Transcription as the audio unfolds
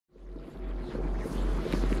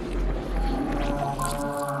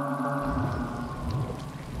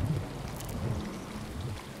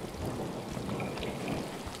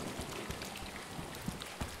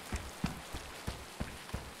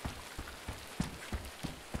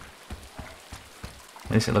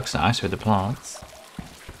At least it looks nice with the plants.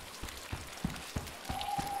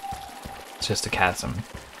 It's just a chasm.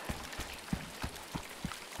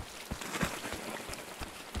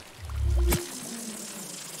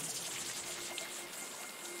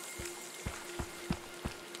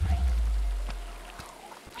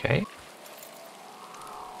 Okay.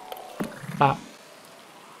 Pop.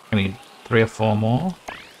 I need 3 or 4 more.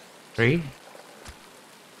 3.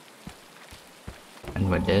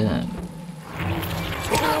 And we're done.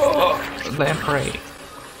 Oh, lamprey.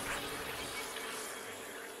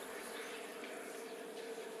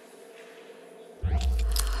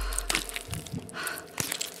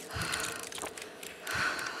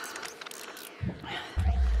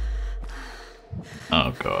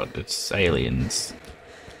 Oh god, it's aliens.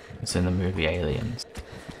 It's in the movie Aliens.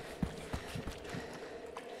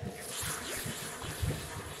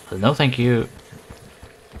 No thank you.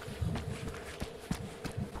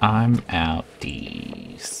 I'm out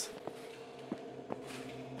these.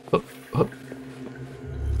 Oop, oop.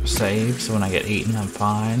 Save, so when I get eaten I'm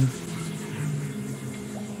fine.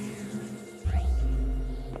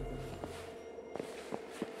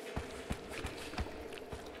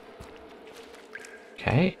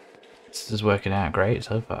 Okay. This is working out great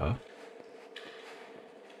so far. I'm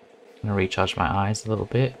gonna recharge my eyes a little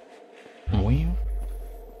bit.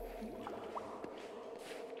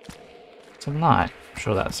 Some light. I'm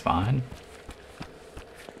sure that's fine.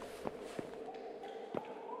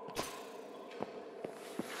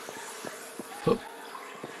 Oop.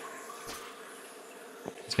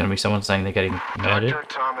 There's gonna be someone saying they're getting murdered. Dr.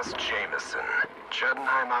 Thomas Jameson,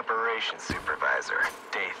 Judenheim Operations Supervisor,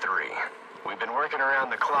 Day 3. We've been working around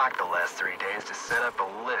the clock the last 3 days to set up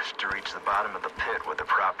a lift to reach the bottom of the pit with the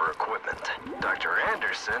proper equipment. Dr.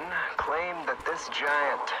 Anderson claimed that this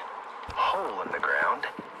giant hole in the ground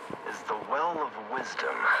is the well of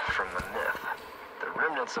wisdom from the myth. The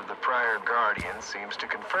remnants of the prior guardian seems to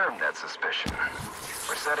confirm that suspicion.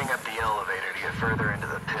 We're setting up the elevator to get further into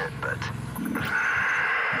the pit, but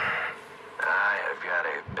I have got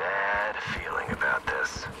a bad feeling about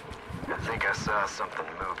this. I think I saw something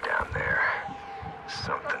move down there.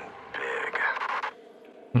 Something big.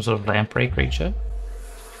 Some sort of lamprey creature?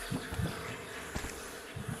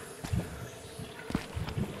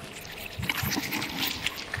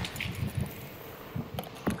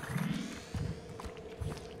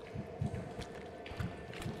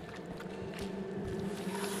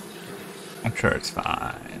 I'm sure it's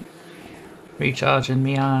fine. Recharging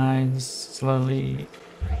me eyes slowly.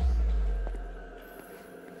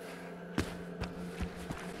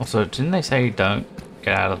 Also, didn't they say don't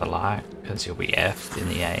get out of the light because you'll be effed in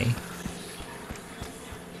the A? I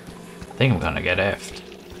think I'm gonna get effed.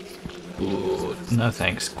 Ooh, no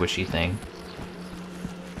thanks, squishy thing.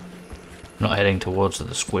 I'm not heading towards the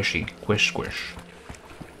squishy squish.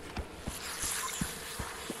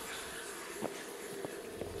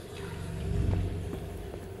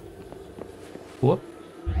 Whoop.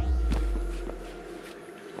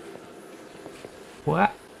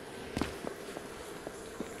 What?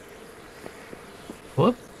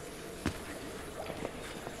 Whoop.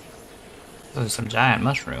 Those are some giant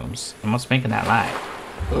mushrooms. And what's making that light?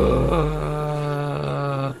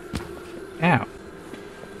 Ow.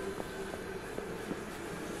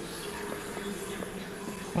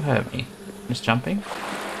 What hurt me? Just jumping?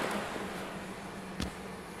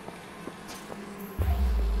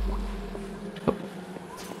 Oop.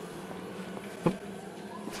 Oop.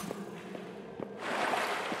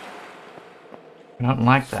 I don't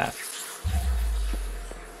like that.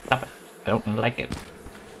 Stop it. I don't like it.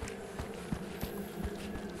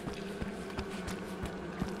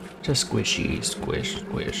 Just squishy, squish,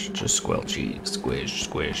 squish. Just squelchy, squish,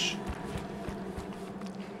 squish.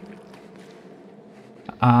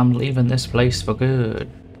 I'm leaving this place for good.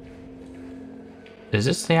 Is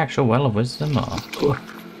this the actual Well of Wisdom or?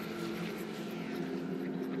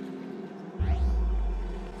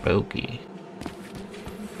 Pokey.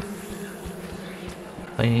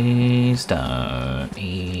 Please don't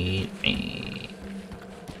eat me.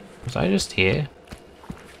 Was I just here?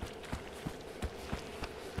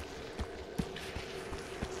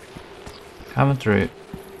 Coming through.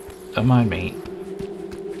 Don't mind me.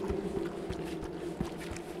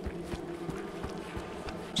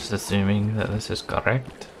 Just assuming that this is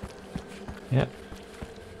correct. Yep.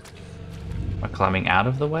 Am I climbing out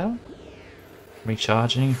of the well?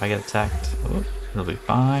 Recharging if I get attacked. Oh, it'll be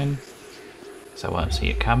fine. So I won't see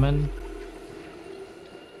it coming.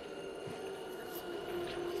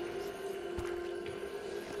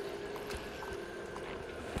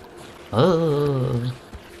 Oh.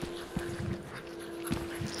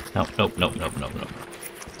 Nope.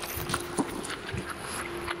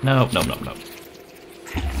 No, no, no, no.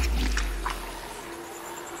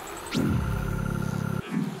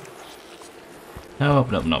 No,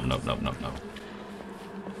 no, no, no, no, no, no.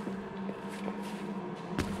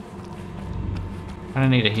 I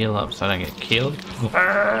need to heal up so I don't get killed.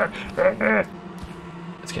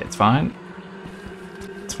 It's okay, it's fine.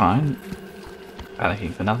 It's fine.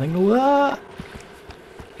 Panicking for nothing.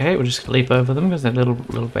 Okay, we'll just leap over them because they're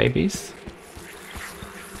little babies.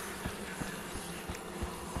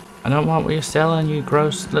 I don't want what you're selling, you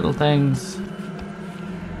gross little things.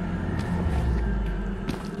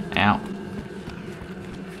 Ow.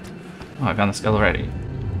 Oh, I found the skull already.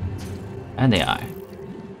 And the eye.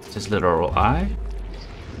 Just literal eye.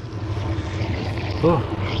 Oh,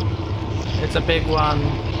 it's a big one.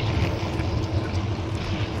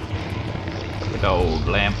 Big old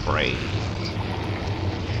lamprey.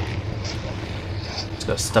 It's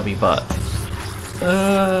got a stubby butt.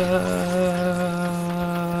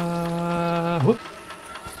 Whoop.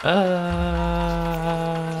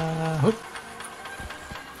 Whoop.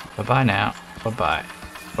 Bye-bye now. Bye-bye.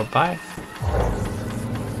 Bye-bye.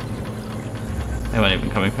 They weren't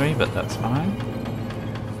even coming for me, but that's fine.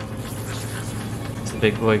 Is the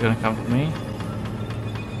big boy gonna come for me?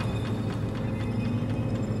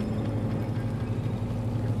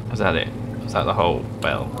 Was that it? Was that the whole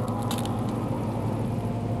well?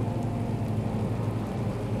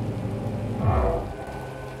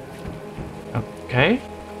 Okay.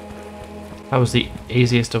 That was the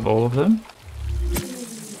easiest of all of them.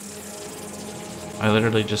 I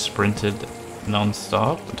literally just sprinted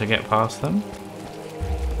non-stop to get past them.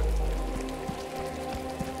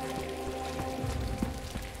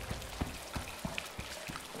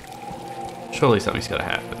 Surely something's gotta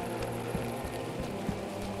happen.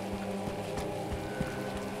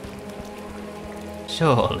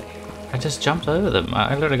 Surely. I just jumped over them.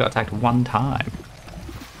 I literally got attacked one time.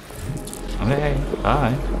 Okay,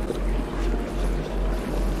 bye.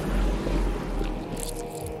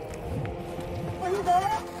 Are you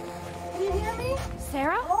there? Can you hear me?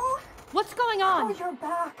 Sarah? Oh, What's going on? oh, you're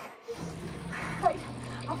back.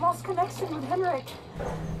 I've lost connection with Henrik.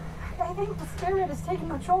 I think the spirit is taking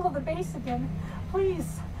control of the base again.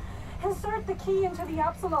 Please, insert the key into the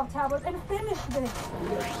Apsulov tablet and finish this.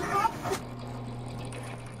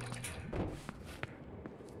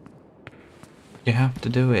 You have to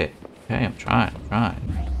do it. Okay, I'm trying.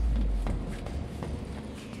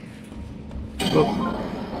 Oh.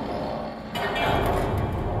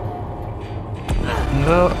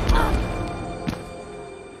 No.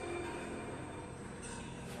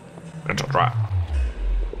 Let's try.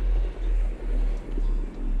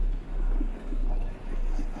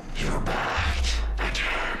 You're back,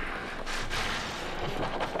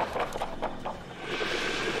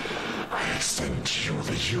 I extend to you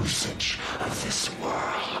the usage of this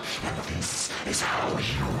world, and this is how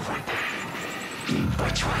you repay. By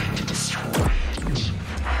trying to destroy it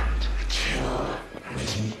and kill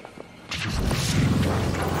me. You will feel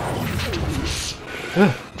how you do this.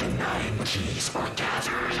 The 9 keys are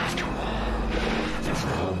gathered after all. The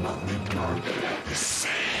realm of Midgard is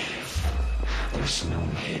safe. There's no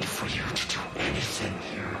need for you to do anything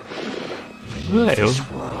here. Leave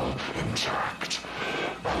this world intact.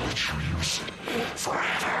 I'll let you use it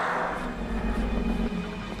forever.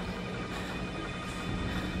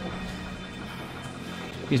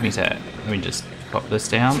 Excuse me, sir. Let me just pop this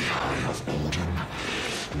down. Eye of Odin.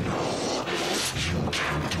 No, you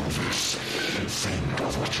can't do this. Think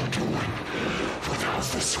of what you're doing. Without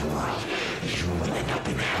this world, you will end up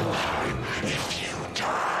in Helheim if you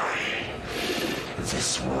die.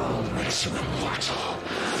 This world makes you immortal.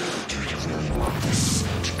 Do you really want this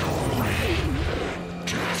to go away?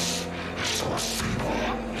 Death is so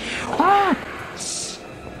feeble.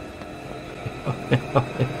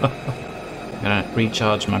 I'm gonna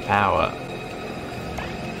recharge my power.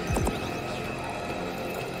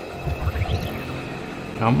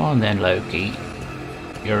 Come on then, Loki.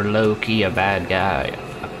 You're Loki, a bad guy.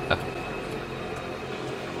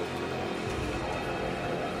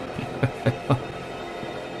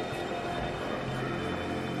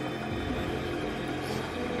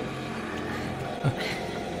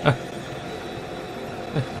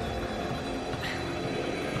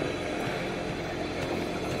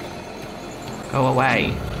 Go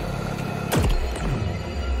away.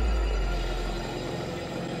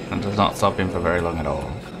 That does not stop him for very long at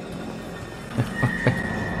all.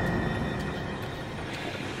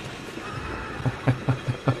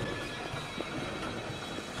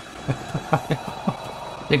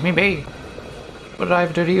 Leave me be. What did I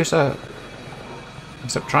ever do to you, sir?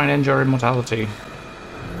 Except try and end your immortality.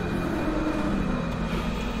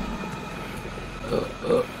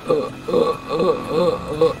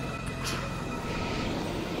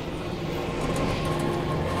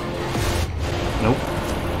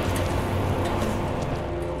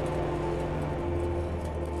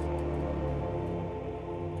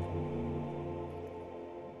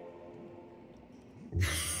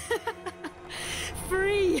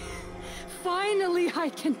 I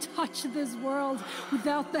can touch this world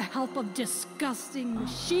without the help of disgusting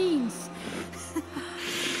machines.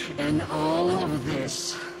 And all of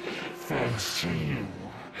this, thanks to you.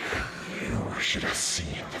 You should have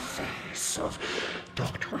seen the face of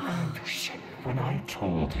Dr. Anderson when I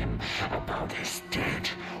told him about his dead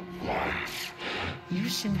wife.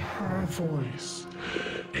 Using her voice,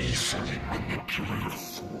 easily manipulate a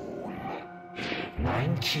fool.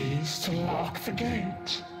 9 keys to lock the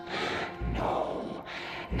gate. No,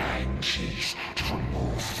 9 keys to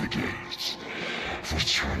remove the gate.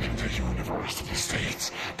 Returning the universe to the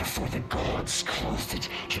states before the gods closed it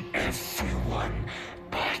to everyone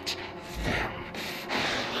but them.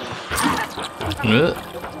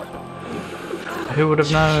 Who would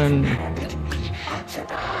have known? Handed me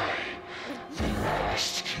that I, the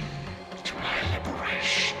last key to my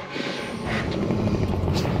liberation.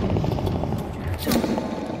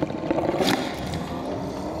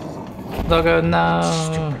 Logo, no.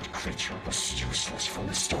 Stupid creature was useless from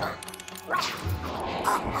the start.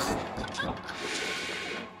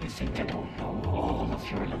 You think I don't know all of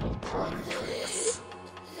your little party tricks?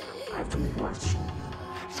 I've been watching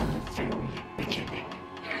you from the very beginning.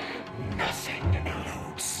 Nothing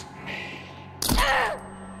eludes me.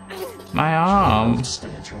 My arm.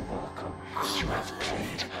 Instead, you're welcome. You have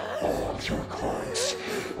played all your cards.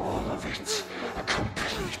 All of it. A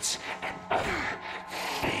complete and utter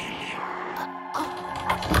failure.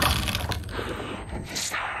 And this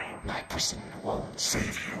time, my prison won't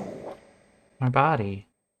save you. My body.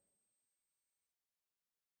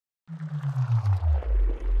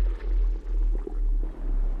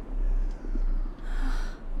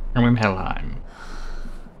 I'm in Helheim.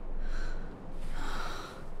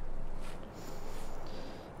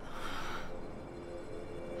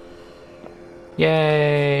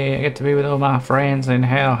 Yay! I get to be with all my friends in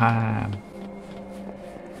Helheim.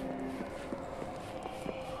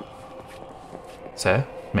 Sir?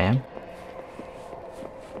 Ma'am?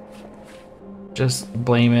 Just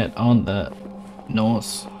blame it on the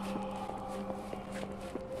Norse.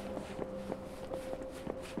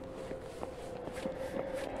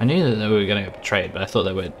 I knew that they were going to get betrayed, but I thought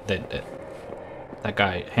that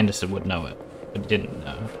guy Henderson would know it, but he didn't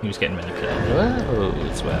know. He was getting manipulated. Whoa,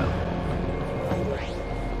 as well.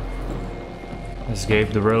 Escape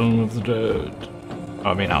the realm of the dead.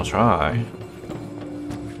 I mean, I'll try.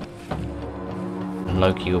 And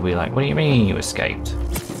Loki will be like, what do you mean you escaped?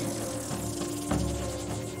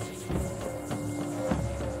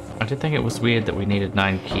 I did think it was weird that we needed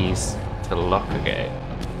 9 keys to lock a gate.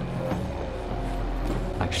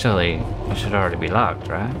 Like, surely it should already be locked,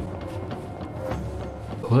 right?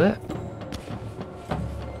 What?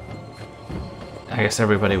 I guess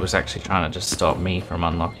everybody was actually trying to just stop me from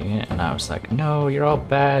unlocking it, and I was like, no, you're all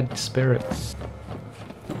bad spirits.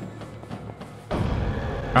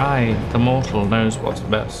 I, the mortal, knows what's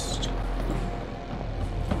best.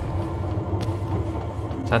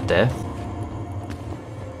 Is that death?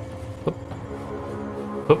 Whoop.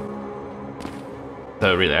 Whoop.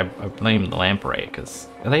 So really, I blame the lamprey, because...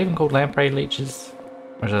 Are they even called lamprey leeches?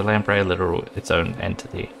 Or is a lamprey literal its own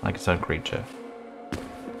entity, like its own creature?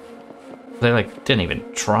 They like didn't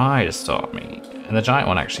even try to stop me, and the giant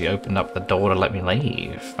one actually opened up the door to let me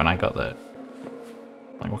leave when I got there.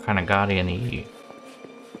 Like, what kind of guardian are you?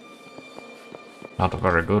 Not a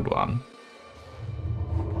very good one.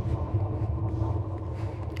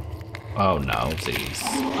 Oh no, jeez.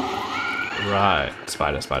 Right,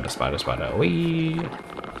 spider, spider, spider, spider. Wee.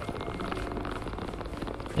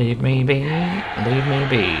 Leave me be. Leave me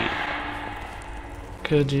be.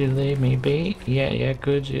 Could you leave me be? Yeah,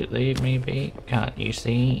 could you leave me be? Can't you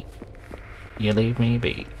see? You leave me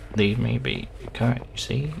be. Leave me be. Can't you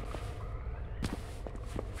see?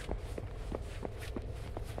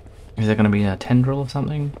 Is there going to be a tendril or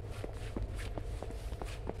something?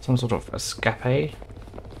 Some sort of escape?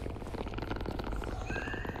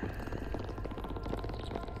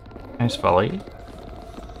 Nice volley.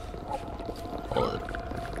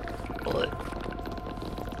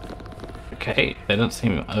 Okay, they don't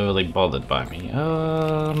seem overly bothered by me.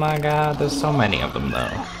 Oh my god, there's so many of them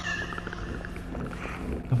though.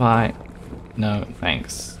 Goodbye. No,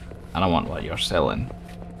 thanks. I don't want what you're selling.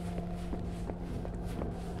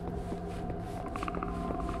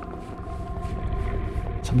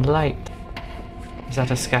 Some light. Is that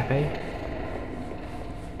escape?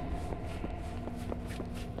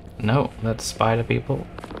 No, that's spider people.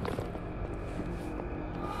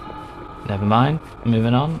 Never mind,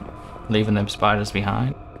 moving on. Leaving them spiders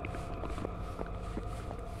behind.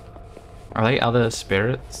 Are they other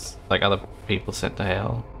spirits? Like other people sent to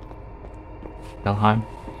hell? Helheim?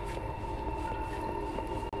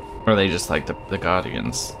 Or are they just like the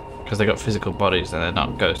Guardians? Because they got physical bodies and they're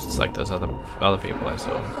not ghosts like those other people I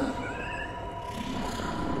saw.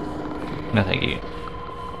 No thank you.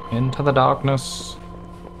 Into the darkness.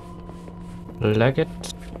 Leg it.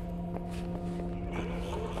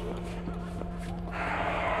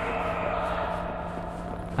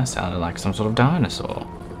 That sounded like some sort of dinosaur.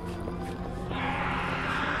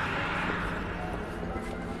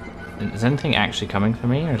 Is anything actually coming for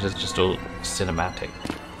me, or is it just all cinematic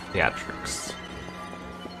theatrics?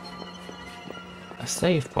 A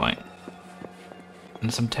save point.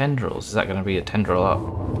 And some tendrils. Is that going to be a tendril up?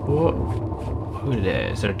 Whoa. Who is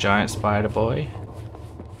there? Is there a giant spider boy?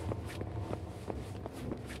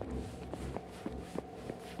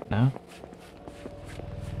 No?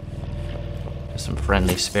 There's some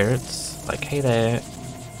friendly spirits. Like, hey there.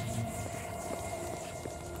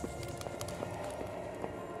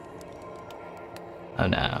 Oh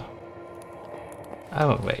no.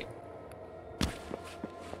 Oh wait.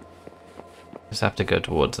 Just have to go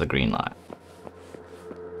towards the green light.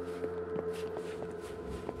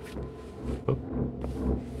 Oop.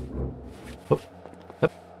 Oop.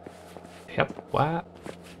 Yep. Yep. What?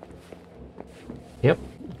 Yep.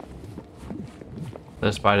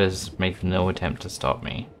 The spiders make no attempt to stop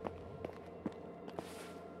me.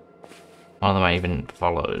 One of them I even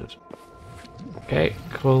followed. Okay,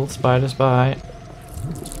 cool. Spiders, bye.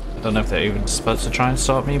 I don't know if they're even supposed to try and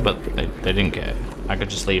stop me, but they didn't care. I could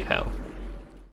just leave hell.